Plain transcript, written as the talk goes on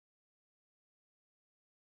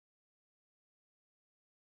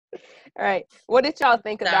All right. What did y'all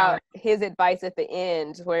think So, about his advice at the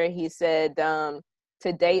end where he said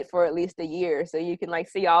to date for at least a year so you can like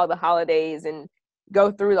see all the holidays and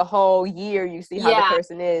go through the whole year, you see how the Yeah.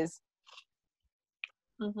 person is.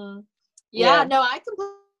 Mm-hmm. Yeah. Yeah, no, I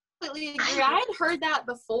completely agree. I had heard that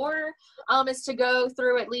before, is to go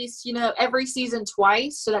through at least, every season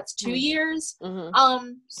twice. So that's 2 years.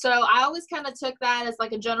 Mm-hmm. So I always kind of took that as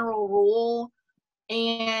like a general rule.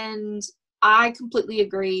 And I completely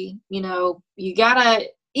agree. You gotta,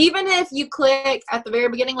 even if you click at the very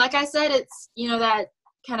beginning, like I said, it's, that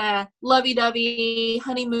kind of lovey-dovey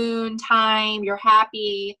honeymoon time, you're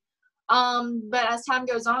happy. But as time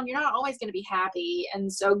goes on, you're not always going to be happy.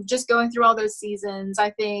 And so just going through all those seasons,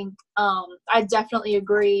 I think, I definitely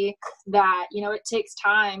agree that, it takes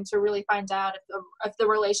time to really find out if the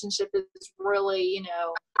relationship is really,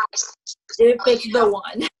 if it's the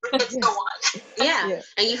one. yeah.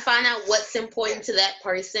 And you find out what's important to that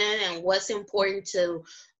person and what's important to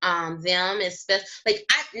them, especially like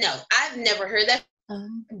I've never heard that,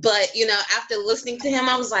 but after listening to him,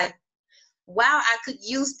 I was like, wow, I could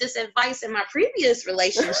use this advice in my previous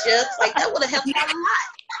relationships. Like that would have helped out a lot.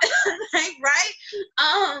 Like,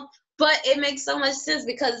 right? But it makes so much sense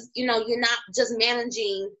because you're not just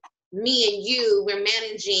managing me and you, we're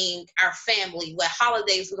managing our family, what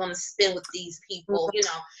holidays we're going to spend with these people,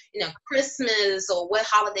 Christmas or what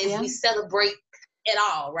holidays we celebrate at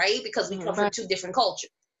all, right? Because we come from two different cultures.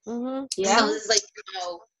 Mm-hmm. Yeah. So it's like,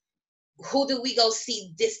 who do we go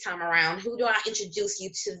see this time around? Who do I introduce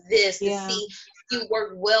you to this to see if you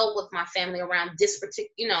work well with my family around this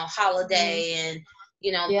particular, holiday and,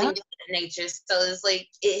 things of that nature. So it's like,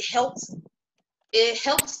 it helps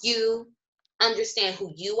you understand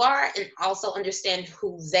who you are and also understand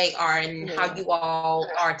who they are and how you all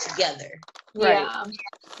are together. Right. Yeah.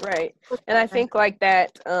 Right. And I think like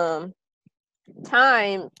that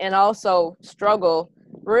time and also struggle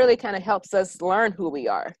really kind of helps us learn who we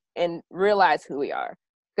are and realize who we are,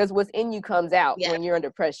 because what's in you comes out when you're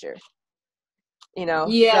under pressure, Yeah.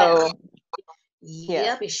 So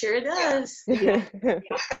Yep, it sure does.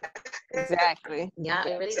 Exactly. Yeah,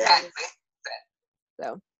 it really does.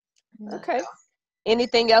 So okay,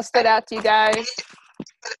 anything else stood out to you guys?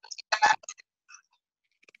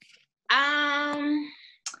 I'm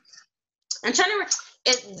trying to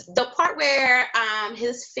the part where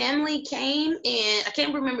his family came and I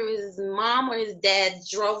can't remember if it was his mom or his dad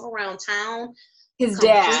drove around town. His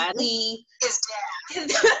dad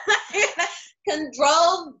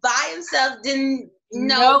drove by himself, didn't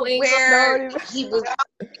know where he was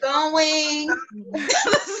going.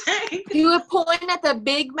 He would point at the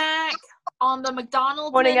Big Mac on the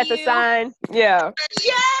McDonald's Pointing menu. at the sign. Yeah.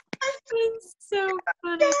 It's so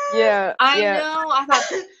funny. Yeah. I know. I thought.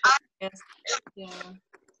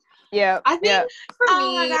 Yeah. I think for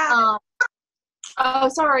me. Oh,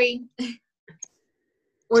 sorry.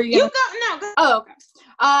 Were you gonna? You go. Oh, okay.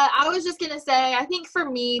 I was just gonna say, I think for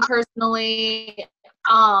me personally,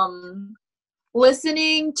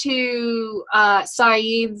 listening to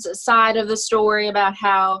Saeed's side of the story about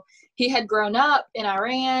how he had grown up in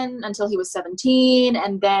Iran until he was 17,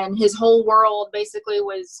 and then his whole world basically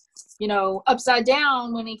was, upside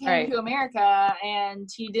down when he came to America, and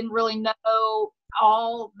he didn't really know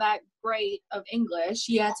all that great of English.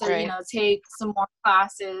 He had to, take some more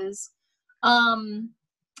classes.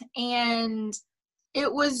 And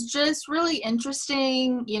it was just really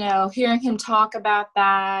interesting, hearing him talk about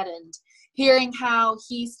that and hearing how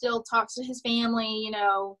he still talks to his family,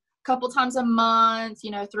 a couple times a month,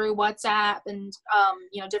 through WhatsApp and,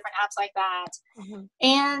 different apps like that. Mm-hmm.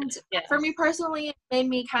 And for me personally, it made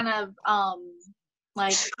me kind of,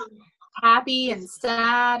 like happy and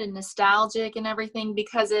sad and nostalgic and everything,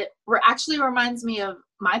 because it actually reminds me of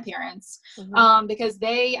my parents, because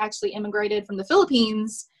they actually immigrated from the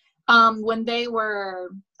Philippines when they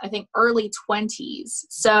were, I think, early 20s.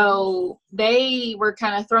 So they were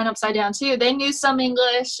kind of thrown upside down too. They knew some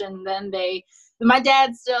English, and then my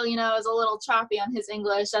dad still, is a little choppy on his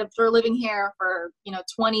English after living here for,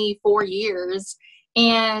 24 years.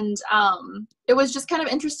 And it was just kind of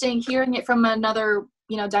interesting hearing it from another,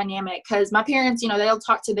 dynamic, because my parents, they'll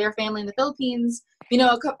talk to their family in the Philippines,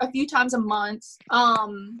 a few times a month,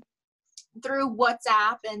 through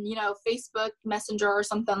WhatsApp and, Facebook Messenger or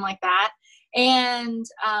something like that. And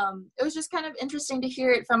it was just kind of interesting to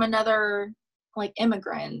hear it from another, like,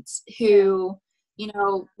 immigrant who,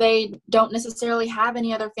 they don't necessarily have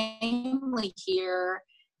any other family here.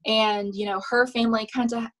 And, her family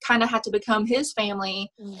kind of had to become his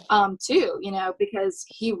family, too, because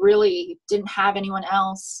he really didn't have anyone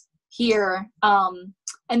else here.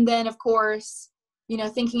 And then, of course,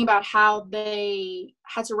 thinking about how they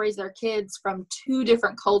had to raise their kids from 2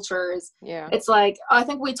 different cultures. Yeah. It's like, I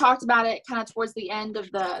think we talked about it kind of towards the end of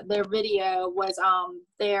their video, was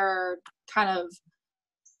their kind of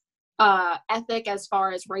ethic as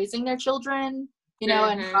far as raising their children,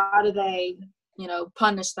 and how do they,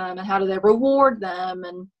 punish them, and how do they reward them,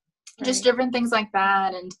 and just different things like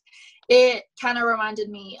that. And it kind of reminded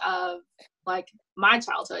me of like my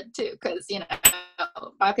childhood too, because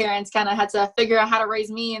my parents kind of had to figure out how to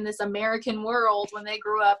raise me in this American world when they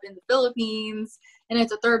grew up in the Philippines, and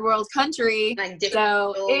it's a third world country.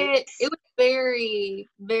 So it was very,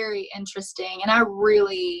 very interesting, and I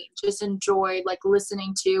really just enjoyed like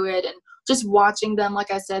listening to it and just watching them.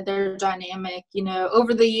 Like I said, they're dynamic.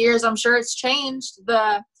 Over the years, I'm sure it's changed.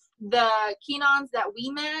 The Kinans that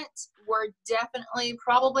we met were definitely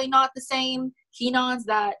probably not the same Kinans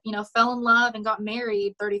that, fell in love and got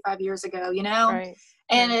married 35 years ago, Right.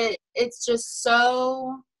 And it's just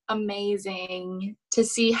so amazing to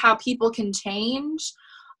see how people can change.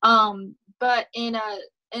 But in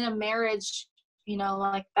a marriage,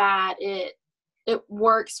 like that, it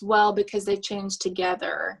works well because they change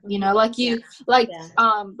together, like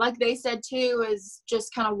like they said too, is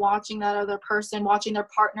just kind of watching that other person, watching their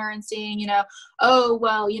partner and seeing, oh,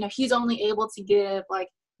 well, he's only able to give like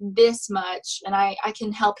this much, and I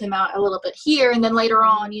can help him out a little bit here. And then later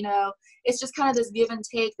on, it's just kind of this give and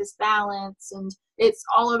take, this balance, and it's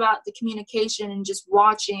all about the communication and just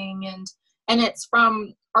watching, and it's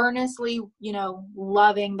from earnestly,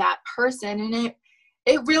 loving that person. And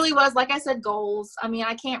it really was, like I said, goals. I mean,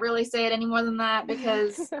 I can't really say it any more than that,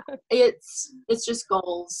 because it's just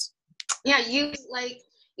goals. Yeah, you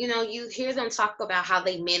hear them talk about how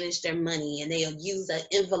they manage their money, and they'll use an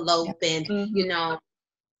envelope and,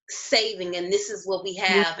 saving, and this is what we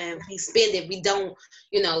have, and if we spend it, we don't,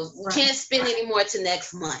 we can't spend any more to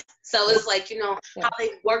next month. So it's like, how they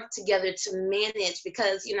work together to manage,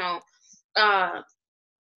 because,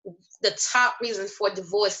 the top reason for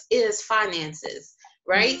divorce is finances.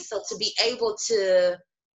 Right? So to be able to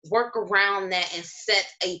work around that and set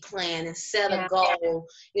a plan and set a goal,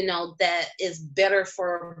 that is better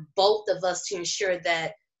for both of us, to ensure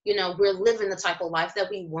that, we're living the type of life that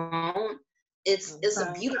we want. It's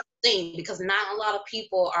a beautiful thing, because not a lot of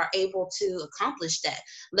people are able to accomplish that,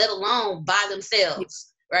 let alone by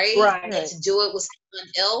themselves. Right? And to do it with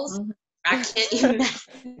someone else, I can't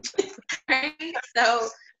imagine. Right? So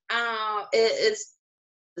it's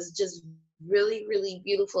just really, really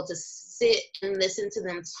beautiful to sit and listen to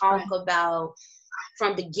them talk about,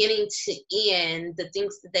 from beginning to end, the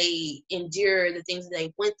things that they endured, the things that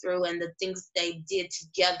they went through, and the things they did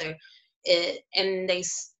together. And they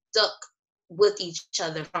stuck with each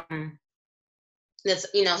other. From this,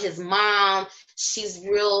 his mom, she's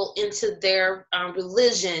real into their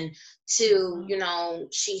religion, to,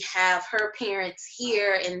 she have her parents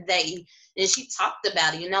here, and she talked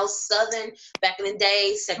about it, Southern back in the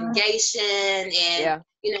day, segregation, and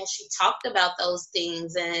she talked about those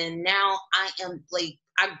things. And now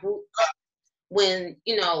I grew up when,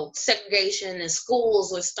 segregation and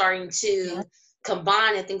schools were starting to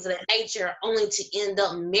combine and things of that nature, only to end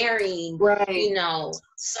up marrying,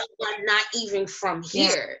 someone not even from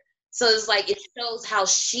here. So it's like, it shows how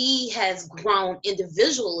she has grown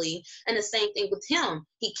individually. And the same thing with him.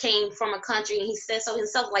 He came from a country, and he said so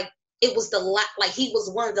himself, like, it was he was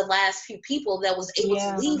one of the last few people that was able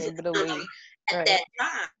to leave his country at that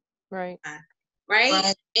time. Right?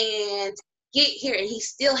 And get here, and he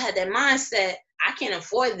still had that mindset, I can't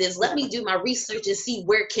afford this. Let me do my research and see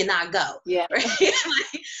where can I go. Right?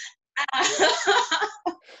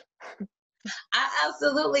 I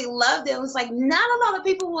absolutely loved it. It was like, not a lot of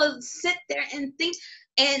people will sit there and think.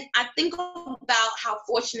 And I think about how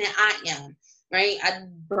fortunate I am. Right? I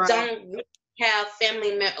don't have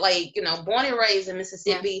family, born and raised in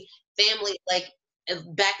Mississippi, family,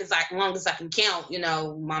 back as long as I can count,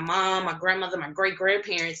 my mom, my grandmother, my great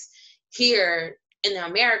grandparents here in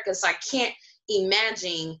America. So I can't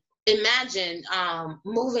imagine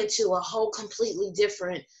moving to a whole completely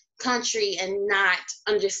different country and not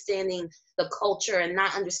understanding the culture and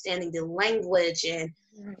not understanding the language, and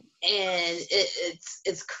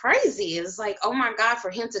it's crazy. It's like, oh my God,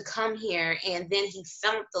 for him to come here, and then he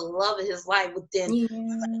found the love of his life within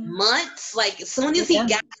months, like as soon as he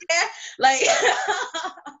got there,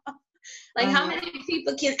 how many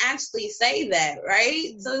people can actually say that,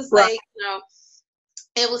 right? So it's like,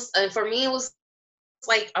 it was, for me, it was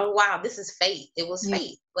like, oh wow, this is fate. It was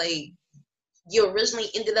fate. Like, you originally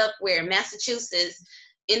ended up where? Massachusetts,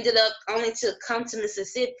 ended up only to come to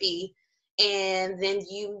Mississippi, and then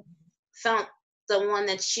you found the one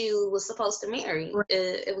that you was supposed to marry.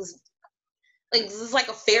 It was Like, this is like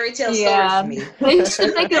a fairy tale story for me. They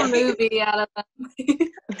should make a movie out of that.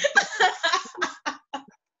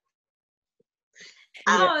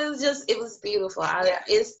 Oh, it was beautiful.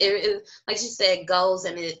 It like she said, goals,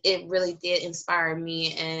 and it really did inspire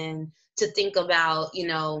me, and to think about,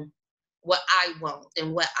 what I want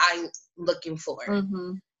and what I'm looking for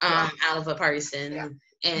out of a person.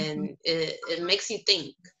 And it makes you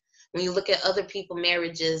think when you look at other people's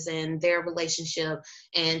marriages and their relationship,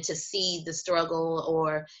 and to see the struggle,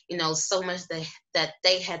 or so much that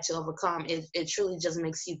they had to overcome. It truly just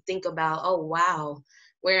makes you think about, oh wow,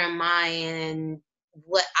 where am I, and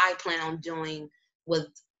what I plan on doing with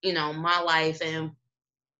my life, and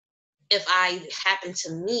if I happen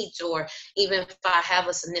to meet, or even if I have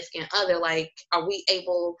a significant other, like, are we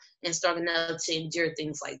able and strong enough to endure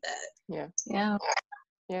things like that?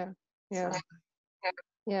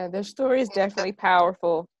 Yeah, their story is definitely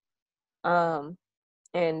powerful. And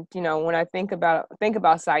when I think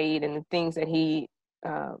about Saeed and the things that he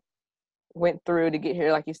went through to get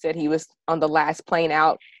here, like you said, he was on the last plane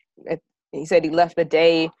out. He said he left the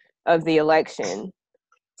day of the election,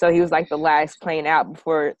 so he was like the last plane out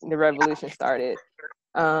before the revolution started.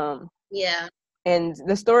 And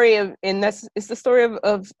the story it's the story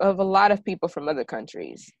of a lot of people from other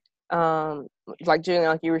countries. Like Julian,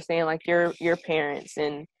 like you were saying, like your parents,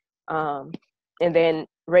 and then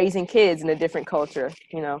raising kids in a different culture,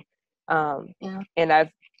 and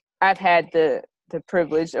I've had the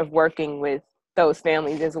privilege of working with those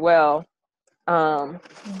families as well.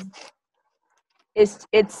 It's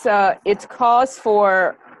cause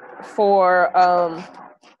for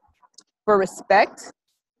respect.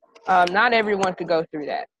 Not everyone could go through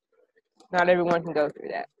that. Not everyone can go through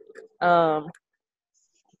that.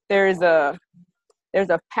 There's a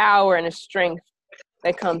power and a strength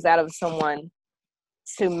that comes out of someone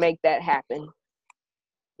to make that happen.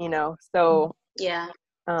 So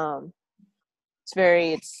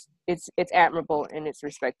it's admirable and it's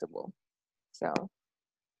respectable. So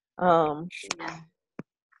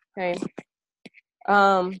okay.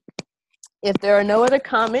 If there are no other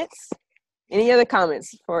comments, any other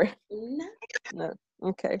comments for? No.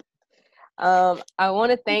 Okay. I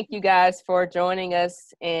want to thank you guys for joining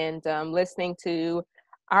us and listening to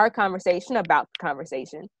our conversation about the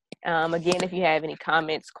conversation. Again, if you have any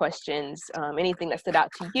comments, questions, anything that stood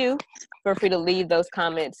out to you, feel free to leave those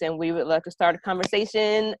comments, and we would love to start a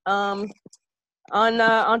conversation on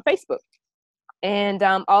Facebook. And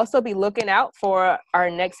also be looking out for our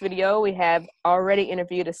next video. We have already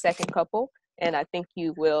interviewed a second couple, and I think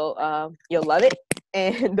you'll love it.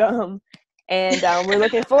 And we're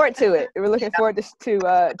looking forward to it. We're looking forward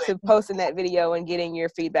to posting that video and getting your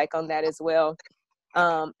feedback on that as well.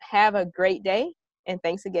 Have a great day, and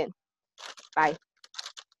thanks again. Bye.